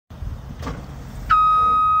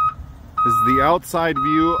This is the outside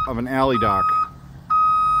view of an alley dock.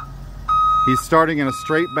 He's starting in a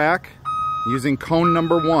straight back, using cone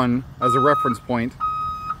number 1 as a reference point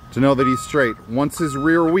to know that he's straight. Once his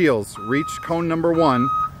rear wheels reach cone number 1,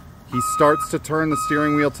 he starts to turn the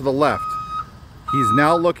steering wheel to the left. He's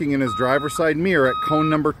now looking in his driver's side mirror at cone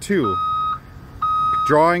number 2,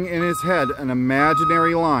 drawing in his head an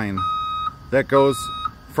imaginary line that goes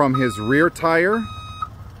from his rear tire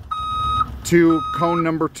to cone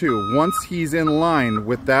number 2. Once he's in line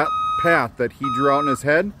with that path that he drew out in his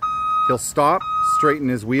head, he'll stop, straighten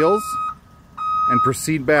his wheels, and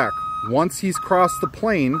proceed back. Once he's crossed the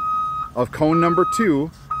plane of cone number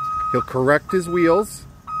 2, he'll correct his wheels,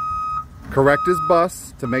 correct his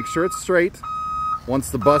bus to make sure it's straight. Once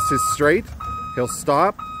the bus is straight, he'll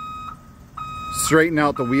stop, straighten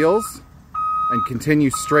out the wheels, and continue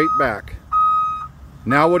straight back.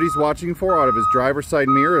 Now what he's watching for out of his driver's side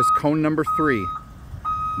mirror is cone number 3.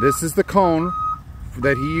 This is the cone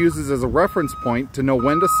that he uses as a reference point to know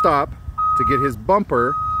when to stop to get his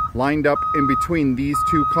bumper lined up in between these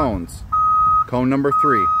two cones. Cone number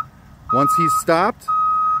 3. Once he's stopped,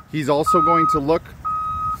 he's also going to look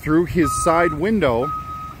through his side window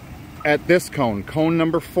at this cone, cone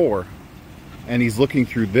number 4. And he's looking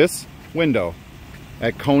through this window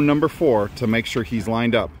at cone number 4 to make sure he's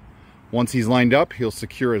lined up. Once he's lined up, he'll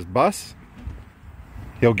secure his bus.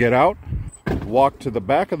 He'll get out, walk to the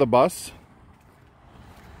back of the bus,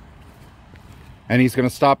 and he's going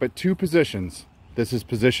to stop at 2 positions. This is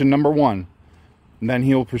position number 1. And then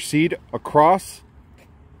he'll proceed across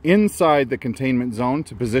inside the containment zone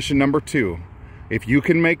to position number 2. If you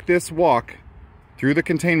can make this walk through the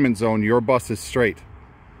containment zone, your bus is straight.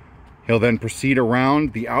 He'll then proceed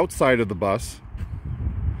around the outside of the bus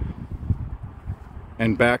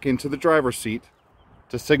and back into the driver's seat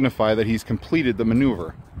to signify that he's completed the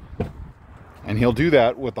maneuver. And he'll do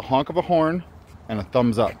that with the honk of a horn and a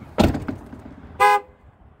thumbs up.